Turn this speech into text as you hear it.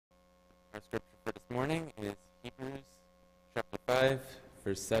Our scripture for this morning is Hebrews chapter 5,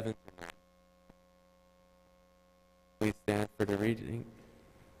 verse 7 through 9. Please stand for the reading.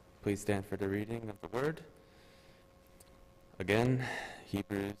 Please stand for the reading of the word. Again,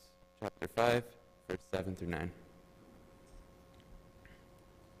 Hebrews chapter 5, verse 7 through 9.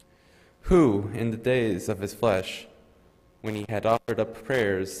 Who, in the days of his flesh, when he had offered up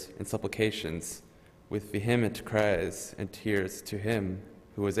prayers and supplications, with vehement cries and tears to him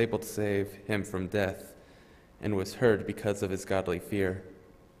who was able to save him from death, and was heard because of his godly fear.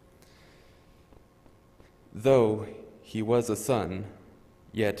 Though he was a son,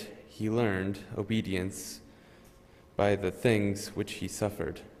 yet he learned obedience by the things which he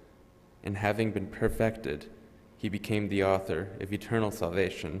suffered, and having been perfected, he became the author of eternal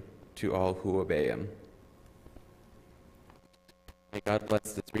salvation to all who obey him. May God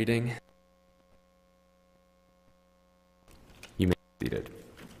bless this reading. You may be seated.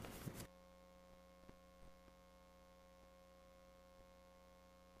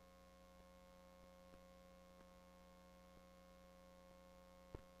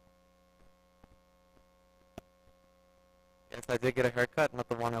 Yes, I did get a haircut, not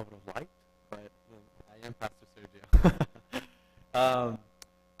the one I would have liked, but I am Pastor Sergio.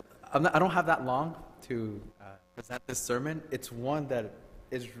 I don't have that long to present this sermon. It's one that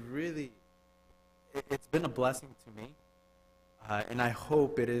is really, it's been a blessing to me, and I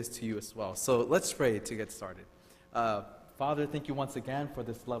hope it is to you as well. So let's pray to get started. Father, thank you once again for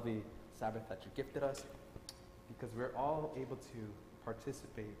this lovely Sabbath that you gifted us, because we're all able to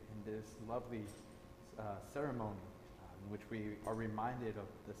participate in this lovely ceremony in which we are reminded of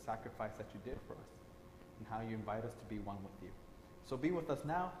the sacrifice that you did for us and how you invite us to be one with you. So be with us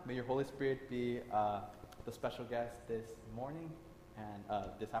now. May your Holy Spirit be the special guest this morning and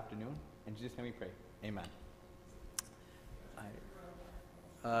this afternoon. In Jesus' name we pray. Amen.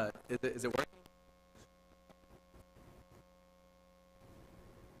 Is it working?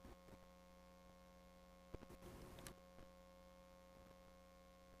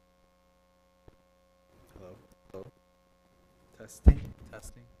 Hello? Hello? Testing?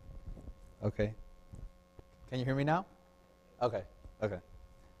 Testing? Okay. Can you hear me now? Okay.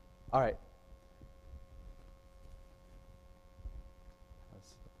 All right.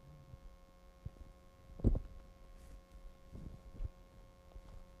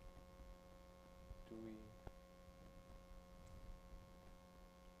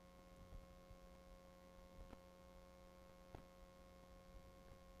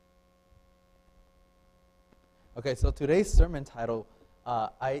 Okay, so today's sermon title,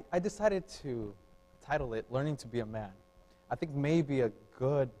 I decided to title it "Learning to Be a Man." I think maybe a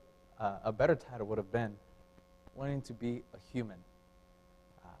better title would have been "Learning to Be a Human."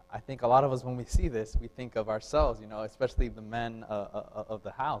 I think a lot of us, when we see this, we think of ourselves, especially the men of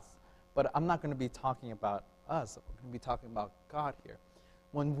the house. But I'm not going to be talking about us. I'm going to be talking about God here.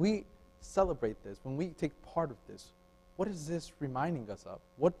 When we celebrate this, when we take part of this, what is this reminding us of?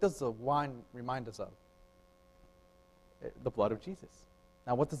 What does the wine remind us of? The blood of Jesus.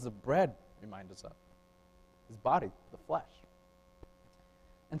 Now, what does the bread remind us of? His body, the flesh.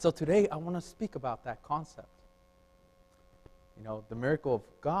 And so today I want to speak about that concept. The miracle of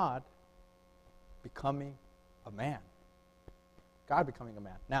God becoming a man. God becoming a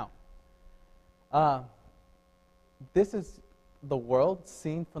man. Now, this is the world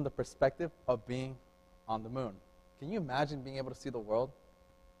seen from the perspective of being on the moon. Can you imagine being able to see the world,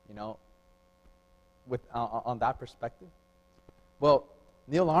 on that perspective? Well,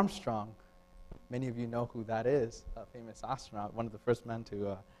 Neil Armstrong, many of you know who that is, a famous astronaut, one of the first men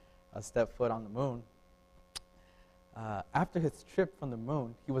to step foot on the moon. After his trip from the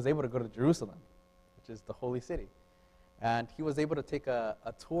moon, he was able to go to Jerusalem, which is the holy city. And he was able to take a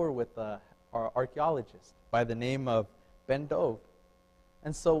tour with our archaeologist by the name of Ben Dove.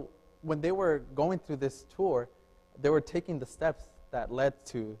 And so when they were going through this tour, they were taking the steps that led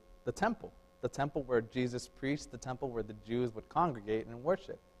to the temple where Jesus preached, the temple where the Jews would congregate and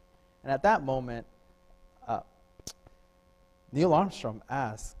worship. And at that moment, Neil Armstrong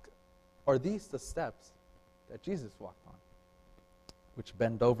asked, "Are these the steps that Jesus walked on?" Which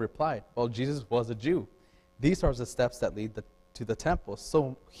Ben Dove replied, "Well, Jesus was a Jew. These are the steps that lead to the temple,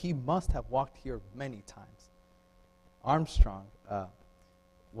 so he must have walked here many times." Armstrong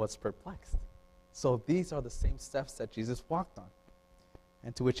was perplexed. So these are the same steps that Jesus walked on.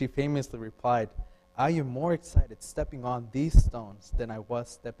 And to which he famously replied, "I am more excited stepping on these stones than I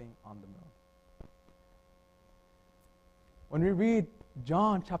was stepping on the moon." When we read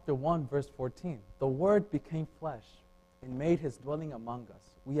John chapter 1, verse 14, "The Word became flesh and made his dwelling among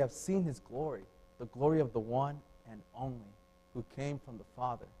us. We have seen his glory, the glory of the one and only, who came from the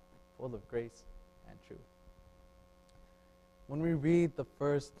Father, full of grace and truth. When we read the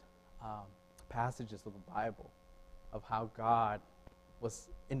first passages of the Bible of how God was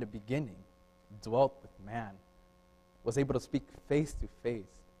in the beginning, dwelt with man, was able to speak face to face,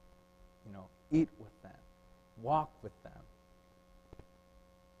 eat with them, walk with them.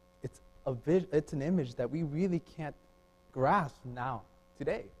 It's an image that we really can't grasp now,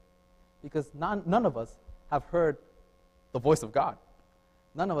 today, because none of us have heard the voice of God.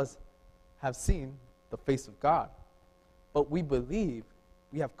 None of us have seen the face of God. But we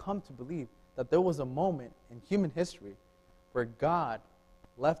have come to believe that there was a moment in human history where God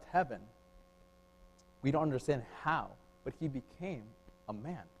left heaven. We don't understand how, but he became a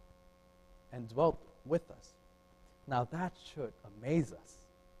man and dwelt with us. Now that should amaze us.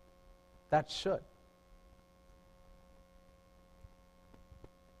 That should.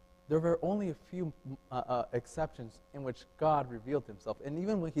 There were only a few exceptions in which God revealed himself. And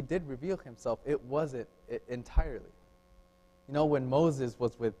even when he did reveal himself, it wasn't entirely. When Moses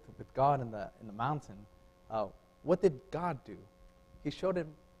was with God in the mountain, what did God do? He showed him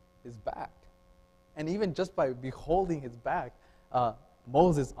his back. And even just by beholding his back,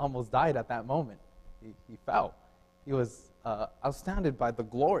 Moses almost died at that moment. He fell. He was astounded by the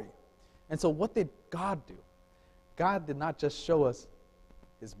glory. And so what did God do? God did not just show us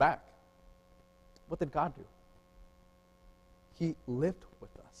his back. What did God do? He lived with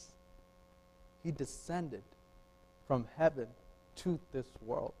us. He descended from heaven to this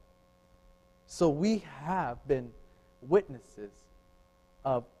world. So we have been witnesses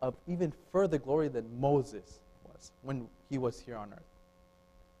of even further glory than Moses was when he was here on earth.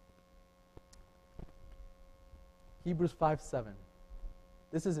 Hebrews 5:7.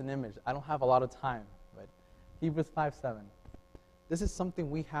 This is an image. I don't have a lot of time, but Hebrews 5:7. This is something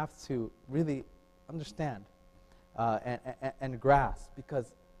we have to really understand and grasp,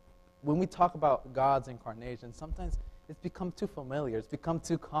 because when we talk about God's incarnation, sometimes it's become too familiar. It's become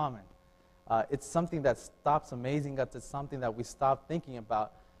too common. It's something that stops amazing us. It's something that we stop thinking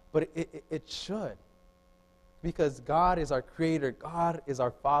about. But it should, because God is our creator. God is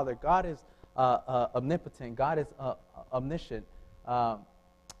our Father. God is omnipotent. God is omniscient.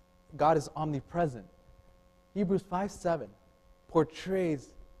 God is omnipresent. Hebrews 5:7 portrays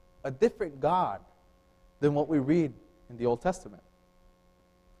a different God than what we read in the Old Testament.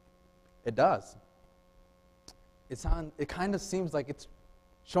 It does. It kind of seems like it's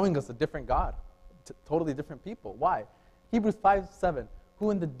showing us a different God, totally different people. Why? Hebrews 5:7,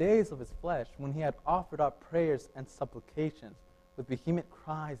 who in the days of his flesh, when he had offered up prayers and supplications with vehement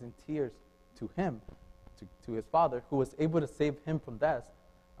cries and tears to him, to his Father, who was able to save him from death,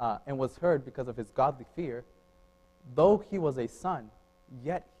 and was heard because of his godly fear, though he was a son,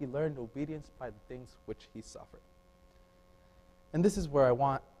 yet he learned obedience by the things which he suffered. And this is where I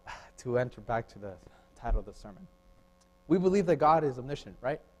want to enter back to the title of the sermon. We believe that God is omniscient,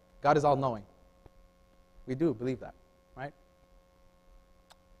 right? God is all-knowing. We do believe that, right?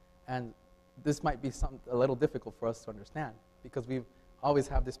 And this might be a little difficult for us to understand, because we always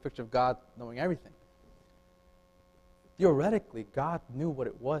have this picture of God knowing everything. Theoretically, God knew what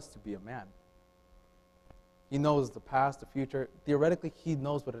it was to be a man. He knows the past, the future. Theoretically, he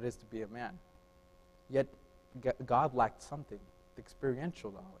knows what it is to be a man. Yet, God lacked something, the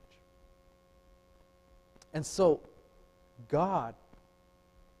experiential knowledge. And so, God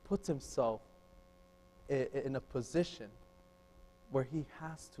puts himself in a position where he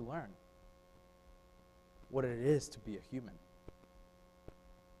has to learn what it is to be a human.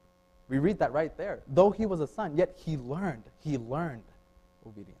 We read that right there. Though he was a son, yet he learned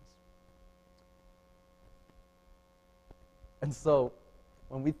obedience. And so,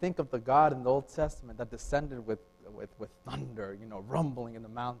 when we think of the God in the Old Testament that descended with thunder, rumbling in the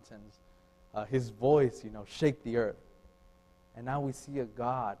mountains, his voice, shake the earth. And now we see a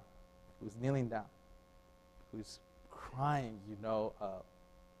God who's kneeling down, who's crying,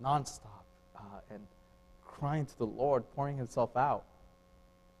 nonstop, and crying to the Lord, pouring himself out.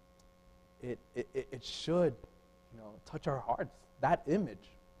 It should, touch our hearts, that image.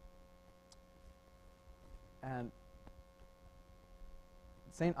 And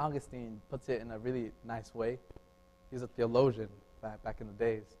St. Augustine puts it in a really nice way. He's a theologian back in the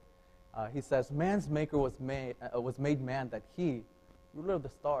days. He says, man's maker was made man that he, ruler of the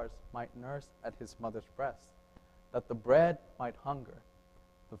stars, might nurse at his mother's breast, that the bread might hunger,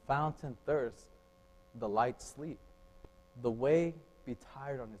 the fountain thirst, the light sleep, the way be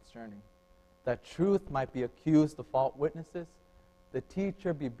tired on its journey, that truth might be accused of false witnesses, the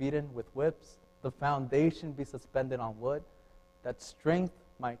teacher be beaten with whips, the foundation be suspended on wood, that strength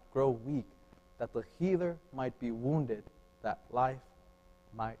might grow weak, that the healer might be wounded, that life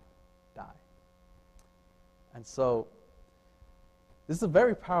might die. And so, this is a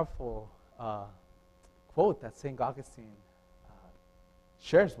very powerful quote that St. Augustine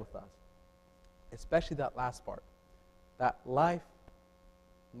shares with us, especially that last part, that life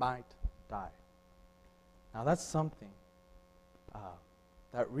might die. Now, that's something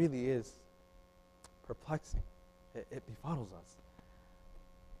that really is perplexing. It befuddles us.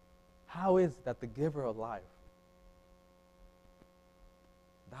 How is it that the giver of life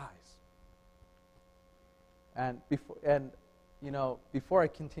dies? And before I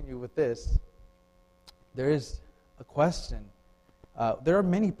continue with this, there is a question. There are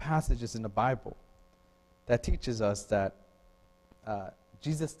many passages in the Bible that teaches us that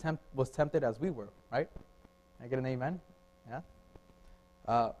Jesus was tempted as we were, right? Can I get an amen?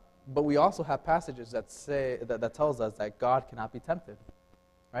 Yeah. But we also have passages that say that tells us that God cannot be tempted,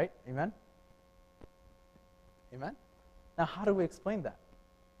 right? Amen. Amen. Now, how do we explain that?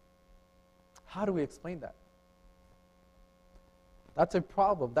 How do we explain that? That's a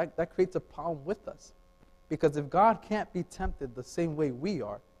problem. That creates a problem with us. Because if God can't be tempted the same way we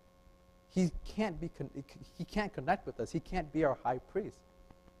are, He can't connect with us. He can't be our high priest.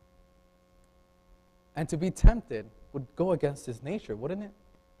 And to be tempted would go against His nature, wouldn't it?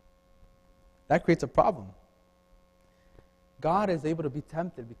 That creates a problem. God is able to be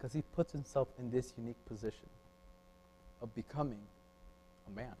tempted because He puts Himself in this unique position of becoming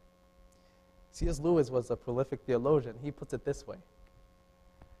a man. C.S. Lewis was a prolific theologian. He puts it this way.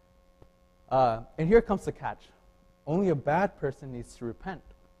 And here comes the catch. Only a bad person needs to repent.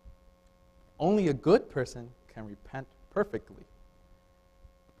 Only a good person can repent perfectly.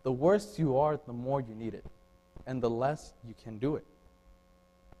 The worse you are, the more you need it, and the less you can do it.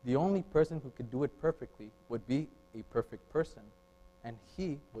 The only person who could do it perfectly would be a perfect person, and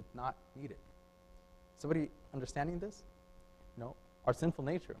he would not need it. Somebody understanding this? No, our sinful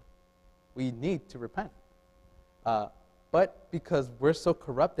nature. We need to repent. But because we're so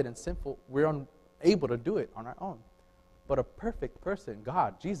corrupted and sinful, we're unable to do it on our own. But a perfect person,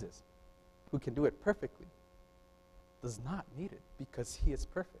 God, Jesus, who can do it perfectly, does not need it because He is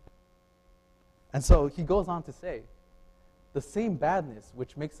perfect. And so he goes on to say, the same badness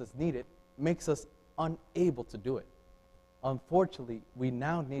which makes us need it makes us unable to do it. Unfortunately, we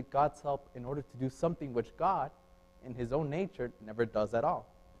now need God's help in order to do something which God, in His own nature, never does at all.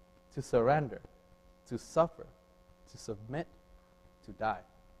 To surrender, to suffer, to submit, to die.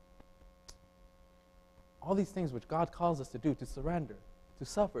 All these things which God calls us to do, to surrender, to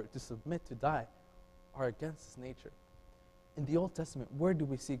suffer, to submit, to die, are against His nature. In the Old Testament, where do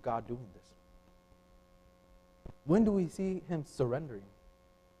we see God doing this? When do we see Him surrendering?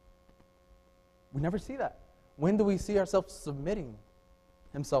 We never see that. When do we see ourselves submitting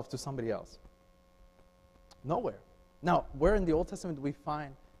Himself to somebody else? Nowhere. Now, where in the Old Testament do we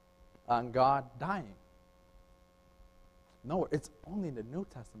find God dying? Nowhere. It's only in the New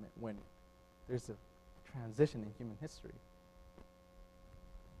Testament when there's a transition in human history.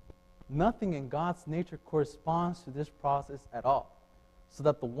 Nothing in God's nature corresponds to this process at all. So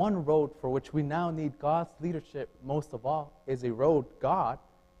that the one road for which we now need God's leadership most of all is a road God,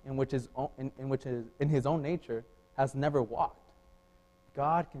 in His own nature, has never walked.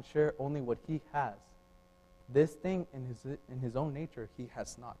 God can share only what He has. This thing in His own nature, He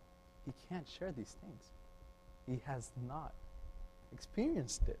has not. He can't share these things. He has not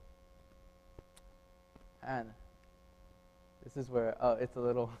experienced it. And this is where, it's a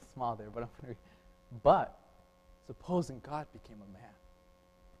little small there, but I'm going to read. But supposing God became a man.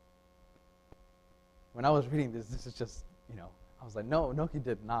 When I was reading this is just, I was like, no, He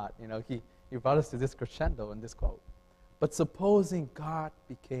did not. He brought us to this crescendo in this quote. But supposing God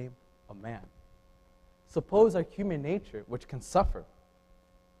became a man. Suppose our human nature, which can suffer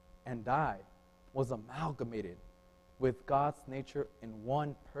and die, was amalgamated with God's nature in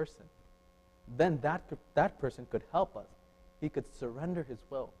one person. Then that person could help us. He could surrender His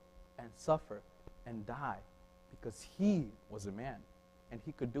will and suffer and die because He was a man. And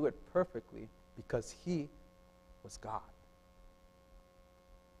He could do it perfectly because He was God.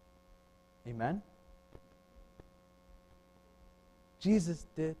 Amen? Jesus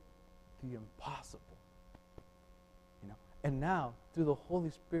did the impossible. And now, through the Holy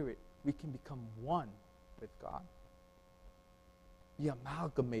Spirit, we can become one with God. Be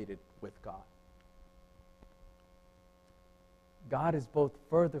amalgamated with God. God is both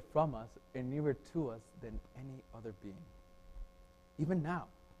further from us and nearer to us than any other being. Even now.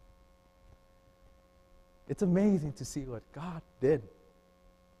 It's amazing to see what God did.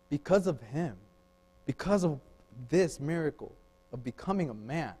 Because of Him, because of this miracle of becoming a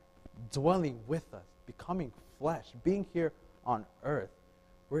man, dwelling with us, becoming flesh, being here on earth,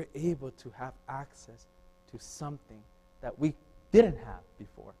 we're able to have access to something that we didn't have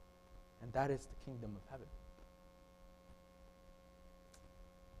before, and that is the kingdom of heaven.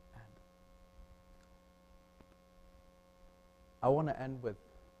 And I want to end with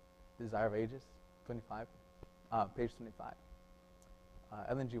Desire of Ages, 25, page 25.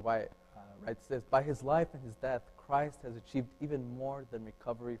 Ellen G. White writes this: by his life and his death, Christ has achieved even more than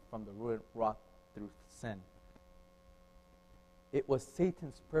recovery from the ruin wrought through sin. It was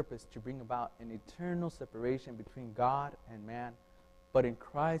Satan's purpose to bring about an eternal separation between God and man, but in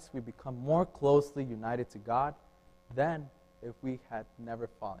Christ we become more closely united to God than if we had never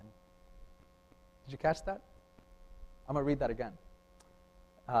fallen. Did you catch that? I'm going to read that again.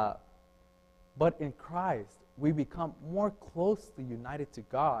 But in Christ we become more closely united to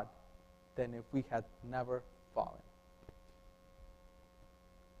God than if we had never fallen.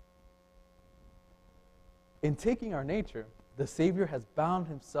 In taking our nature, the Savior has bound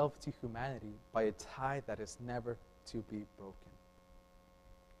himself to humanity by a tie that is never to be broken.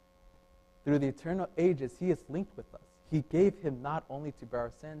 Through the eternal ages, he is linked with us. He gave him not only to bear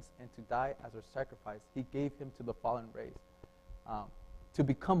our sins and to die as our sacrifice, he gave him to the fallen race, to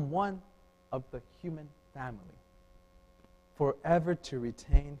become one of the human family, forever to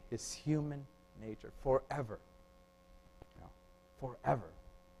retain his human nature, forever. Forever.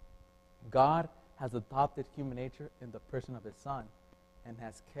 God has adopted human nature in the person of his Son and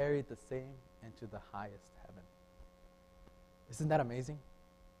has carried the same into the highest heaven. Isn't that amazing?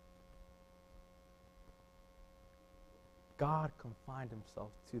 God confined himself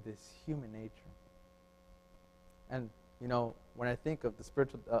to this human nature. And, when I think of the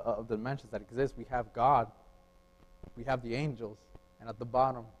spiritual of the dimensions that exist, we have God, we have the angels, and at the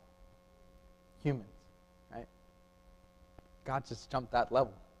bottom, humans, right? God just jumped that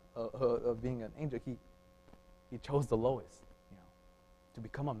level of being an angel. He chose the lowest, to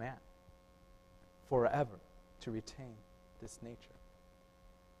become a man forever, to retain this nature.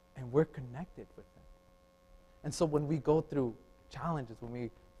 And we're connected with him. And so when we go through challenges, when we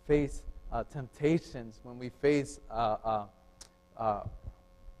face temptations, when we face a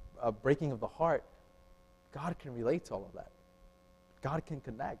breaking of the heart, God can relate to all of that. God can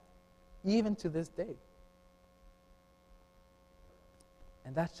connect, even to this day.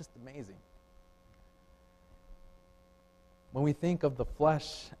 And that's just amazing. When we think of the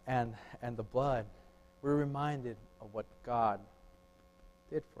flesh and the blood, we're reminded of what God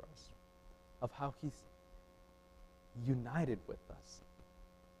did for us, of how he's united with us.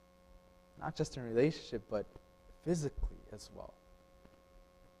 Not just in relationship, but physically as well.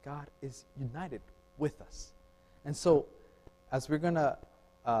 God is united with us. And so, as we're going to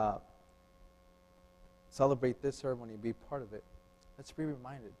celebrate this ceremony, be part of it, let's be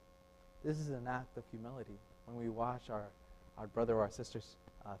reminded, this is an act of humility. When we wash our brother or our sister's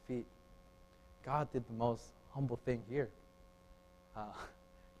feet, God did the most humble thing here.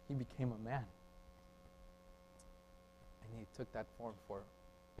 He became a man. And he took that form for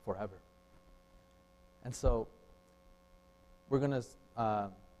forever. And so, we're going to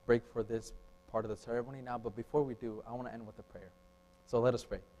break for this part of the ceremony now, but before we do, I want to end with a prayer. So let us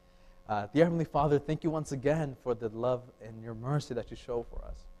pray. Dear Heavenly Father, thank you once again for the love and your mercy that you show for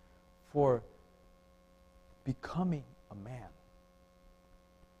us, for becoming a man.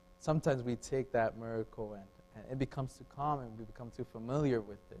 Sometimes we take that miracle and it becomes too common, we become too familiar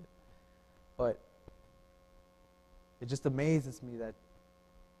with it. But it just amazes me that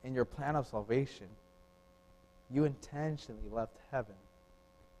in your plan of salvation, you intentionally left heaven.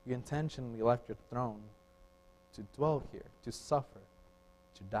 You intentionally left your throne to dwell here, to suffer,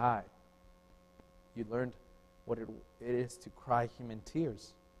 to die. You learned what it is to cry human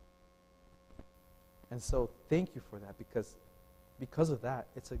tears. And so thank you for that, because of that,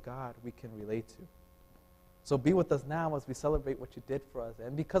 it's a God we can relate to. So be with us now as we celebrate what you did for us.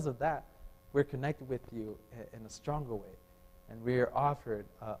 And because of that, we're connected with you in a stronger way. And we are offered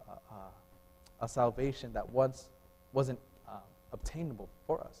a salvation that once wasn't obtainable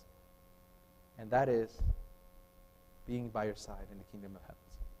for us. And that is being by your side in the kingdom of heavens.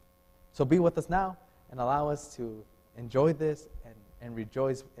 So be with us now and allow us to enjoy this and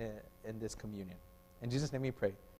rejoice in this communion. In Jesus' name we pray.